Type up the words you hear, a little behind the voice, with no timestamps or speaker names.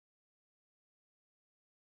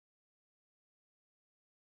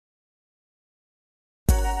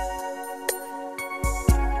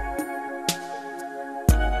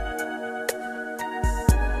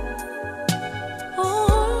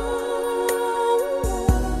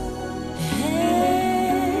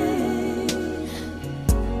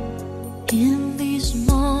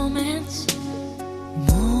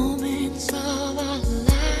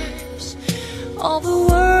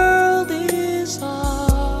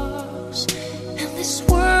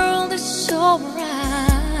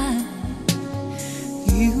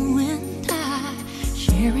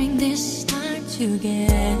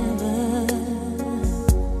together,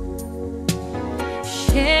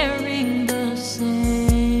 sharing the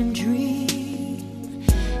same dream.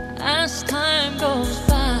 As time goes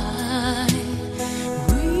by,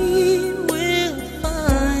 we will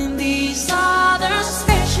find these other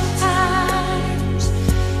special times,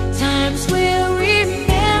 times we'll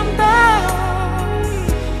remember.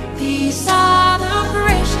 These are the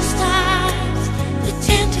precious times, the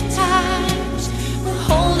tender times, we're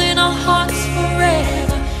holding our hearts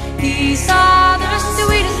forever. These are the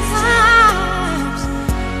sweetest times,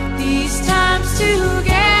 these times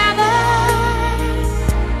together.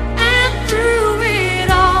 And through it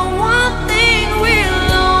all, one thing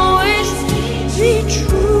will always be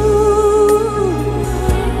true.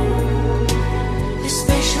 The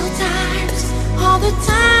special times are the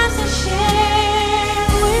times I share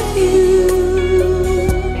with you.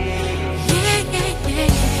 Yeah, yeah,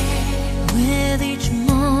 yeah. With each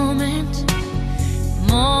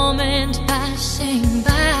moment passing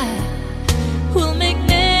by, we'll make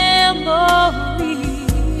memories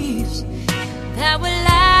that will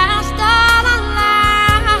last all our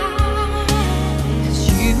lives. 'Cause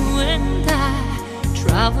you and I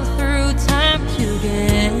travel through time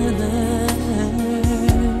together,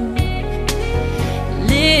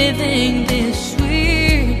 living this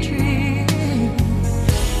sweet dream.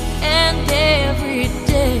 And every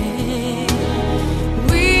day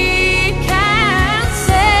we can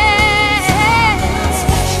say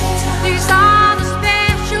these are the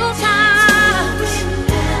special times,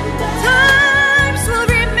 times we'll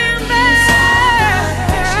remember.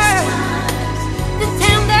 The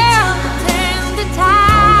tender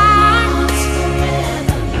times,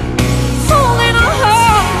 holding our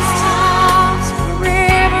hearts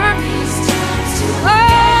forever. Oh,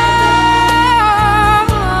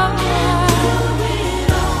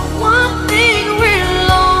 one thing will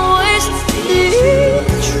always be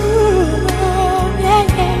true. Yeah,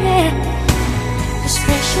 yeah, yeah. The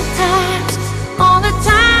special times, all the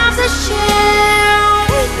times I share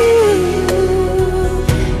with you.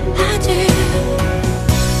 I do.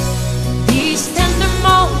 These tender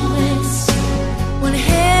moments when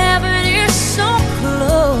heaven is so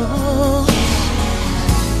close.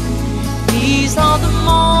 These are the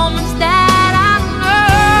moments that I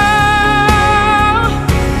know.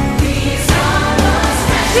 These are the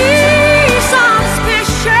special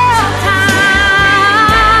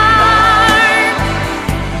times.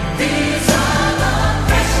 These are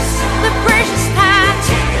the precious times,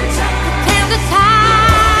 the tender times.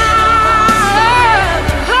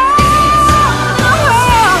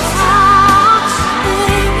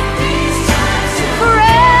 These times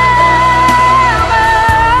forever.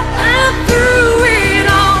 And through it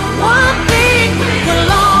all, one thing will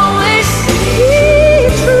always be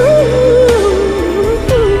true.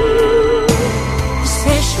 The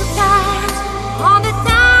special times, all the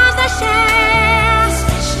times I share.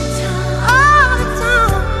 Special times, all the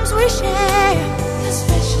times we share. The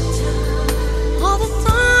special times, all the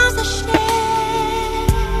times I share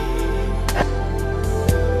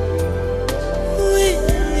with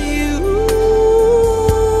you.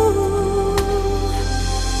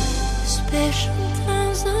 Special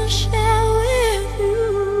times I share with you.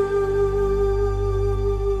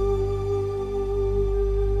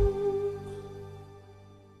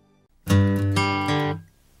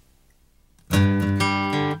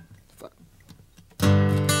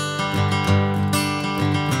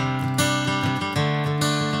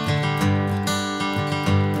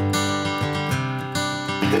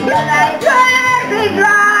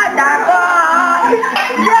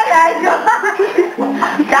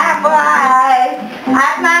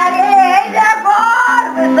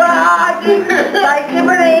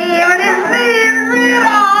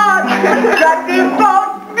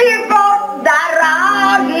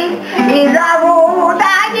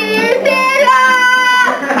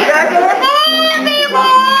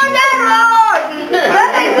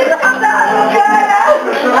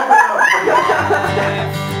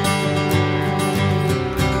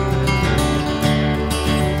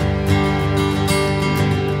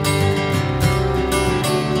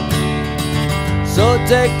 So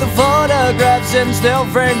take the photographs and still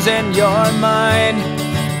frames in your mind,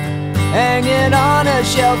 hanging on a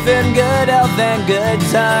shelf in good health and good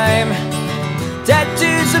time.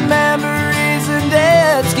 Tattoos of memories and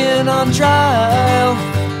dead skin on trial.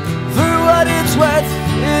 For what it's worth,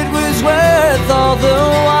 it was worth all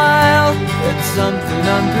the while. It's something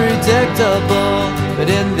unpredictable, but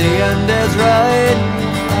in the end is right.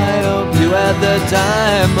 I hope you had the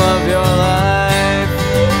time of your life.